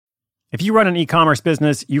If you run an e-commerce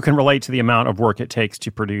business, you can relate to the amount of work it takes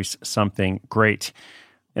to produce something great.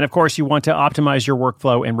 And of course, you want to optimize your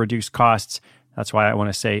workflow and reduce costs. That's why I want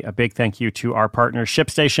to say a big thank you to our partner,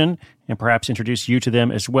 ShipStation, and perhaps introduce you to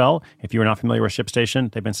them as well. If you're not familiar with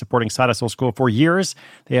ShipStation, they've been supporting Side Hustle School for years.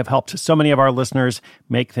 They have helped so many of our listeners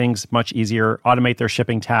make things much easier, automate their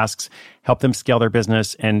shipping tasks, help them scale their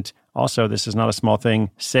business, and also, this is not a small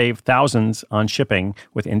thing, save thousands on shipping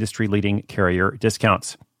with industry-leading carrier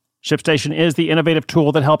discounts. ShipStation is the innovative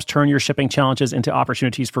tool that helps turn your shipping challenges into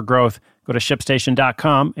opportunities for growth. Go to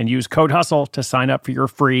ShipStation.com and use code HUSTLE to sign up for your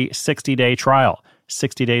free 60-day trial.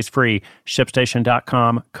 60 days free.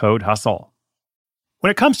 ShipStation.com, code HUSTLE.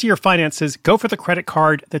 When it comes to your finances, go for the credit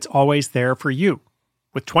card that's always there for you.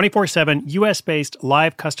 With 24/7 US-based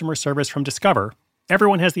live customer service from Discover,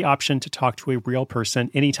 everyone has the option to talk to a real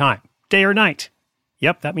person anytime, day or night.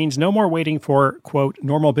 Yep, that means no more waiting for, quote,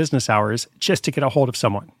 normal business hours just to get a hold of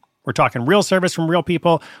someone. We're talking real service from real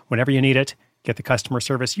people whenever you need it. Get the customer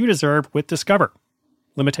service you deserve with Discover.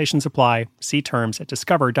 Limitations apply. See terms at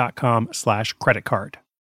discover.com/creditcard.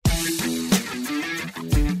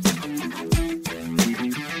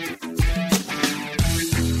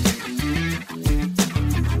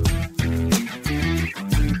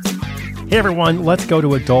 Hey everyone, let's go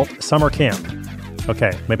to adult summer camp.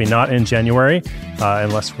 Okay, maybe not in January,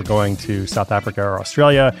 unless we're going to South Africa or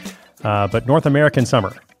Australia, but North American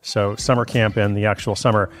summer. So summer camp in the actual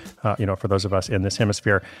summer, for those of us in this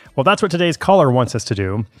hemisphere. Well, that's what today's caller wants us to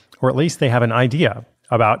do, or at least they have an idea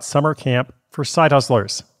about summer camp for side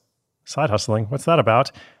hustlers. Side hustling, what's that about?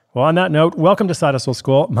 Well, on that note, welcome to Side Hustle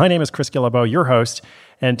School. My name is Chris Guillebeau, your host.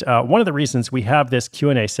 And one of the reasons we have this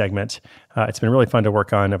Q&A segment, it's been really fun to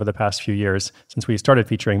work on over the past few years since we started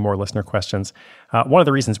featuring more listener questions. One of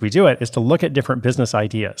the reasons we do it is to look at different business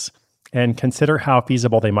ideas and consider how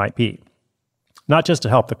feasible they might be. Not just to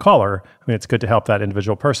help the caller, I mean, it's good to help that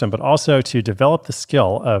individual person, but also to develop the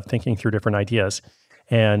skill of thinking through different ideas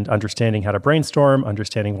and understanding how to brainstorm,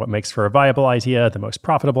 understanding what makes for a viable idea, the most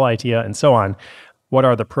profitable idea, and so on. What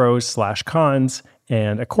are the pros/cons,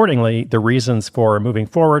 and accordingly, the reasons for moving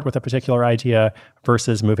forward with a particular idea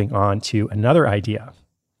versus moving on to another idea.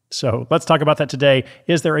 So let's talk about that today.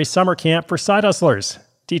 Is there a summer camp for side hustlers?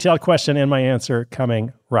 Detailed question and my answer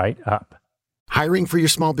coming right up. Hiring for your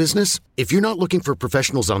small business? If you're not looking for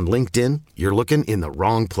professionals on LinkedIn, you're looking in the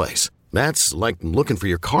wrong place. That's like looking for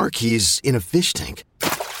your car keys in a fish tank.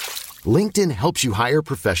 LinkedIn helps you hire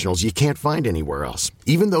professionals you can't find anywhere else,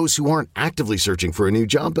 even those who aren't actively searching for a new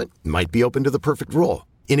job but might be open to the perfect role.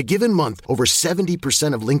 In a given month, over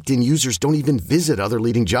 70% of LinkedIn users don't even visit other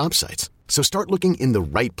leading job sites. So start looking in the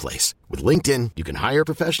right place. With LinkedIn, you can hire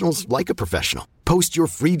professionals like a professional. Post your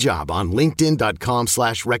free job on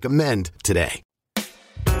linkedin.com/recommend today.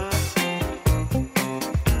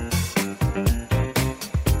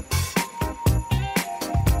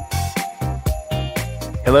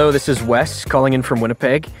 Hello, this is Wes calling in from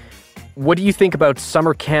Winnipeg. What do you think about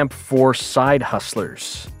summer camp for side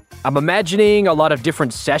hustlers? I'm imagining a lot of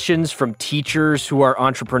different sessions from teachers who are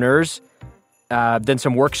entrepreneurs, then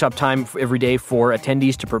some workshop time every day for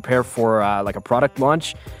attendees to prepare for like a product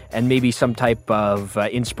launch, and maybe some type of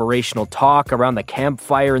inspirational talk around the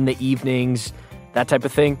campfire in the evenings, that type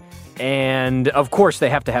of thing. And of course, they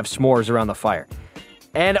have to have s'mores around the fire.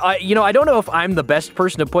 And I don't know if I'm the best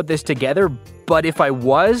person to put this together, but if I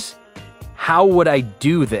was, how would I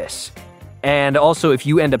do this? And also, if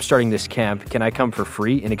you end up starting this camp, can I come for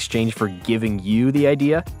free in exchange for giving you the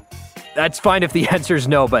idea? That's fine if the answer is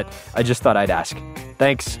no, but I just thought I'd ask.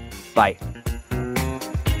 Thanks. Bye.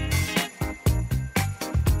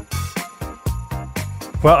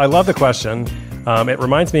 Well, I love the question. It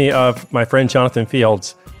reminds me of my friend Jonathan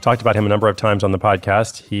Fields. Talked about him a number of times on the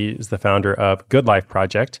podcast. He is the founder of Good Life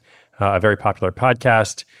Project, a very popular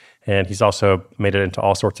podcast. And he's also made it into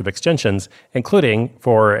all sorts of extensions, including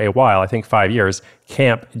for a while, I think 5 years,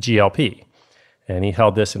 Camp GLP. And he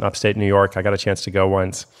held this in upstate New York. I got a chance to go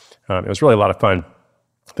once. It was really a lot of fun.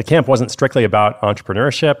 The camp wasn't strictly about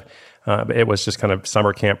entrepreneurship. It was just kind of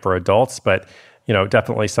summer camp for adults, but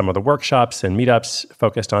definitely some of the workshops and meetups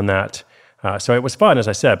focused on that. So it was fun, as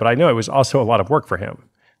I said, but I know it was also a lot of work for him.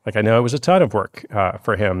 Like I know it was a ton of work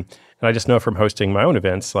for him. And I just know from hosting my own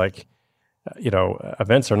events,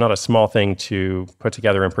 events are not a small thing to put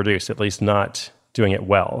together and produce, at least not doing it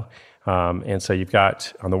well. And so you've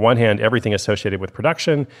got, on the one hand, everything associated with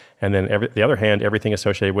production, and then the other hand, everything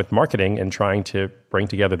associated with marketing and trying to bring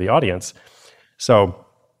together the audience. So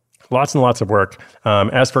lots and lots of work.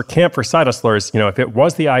 As for Camp for Side Hustlers, if it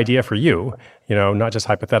was the idea for you, not just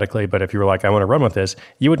hypothetically, but if you were like, I want to run with this,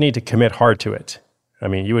 you would need to commit hard to it. I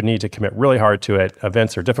mean, you would need to commit really hard to it.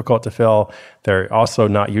 Events are difficult to fill. They're also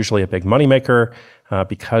not usually a big moneymaker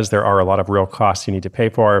because there are a lot of real costs you need to pay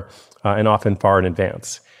for and often far in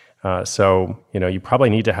advance. So, you probably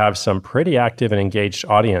need to have some pretty active and engaged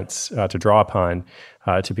audience to draw upon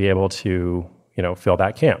to be able to, fill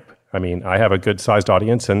that camp. I mean, I have a good sized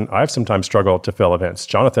audience and I've sometimes struggled to fill events.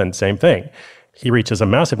 Jonathan, same thing. He reaches a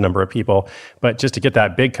massive number of people, but just to get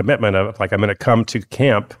that big commitment of like, I'm going to come to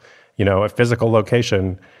camp, a physical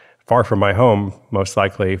location far from my home, most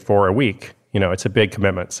likely for a week, it's a big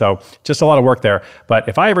commitment. So just a lot of work there. But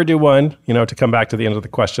if I ever do one, to come back to the end of the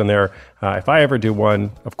question there, if I ever do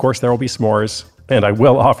one, of course, there will be s'mores. And I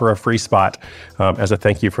will offer a free spot as a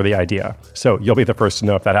thank you for the idea. So you'll be the first to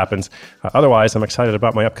know if that happens. Otherwise, I'm excited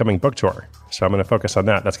about my upcoming book tour. So I'm going to focus on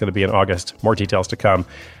that. That's going to be in August. More details to come.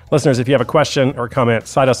 Listeners, if you have a question or comment,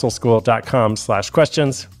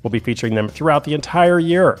 sidehustleschool.com/questions. We'll be featuring them throughout the entire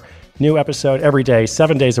year. New episode every day,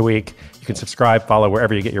 7 days a week. You can subscribe, follow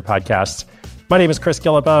wherever you get your podcasts. My name is Chris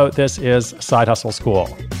Guillebeau. This is Side Hustle School.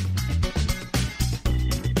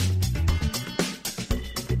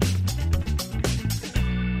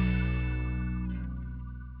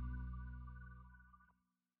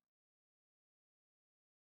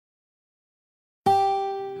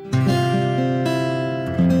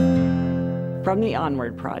 From the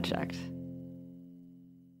Onward Project.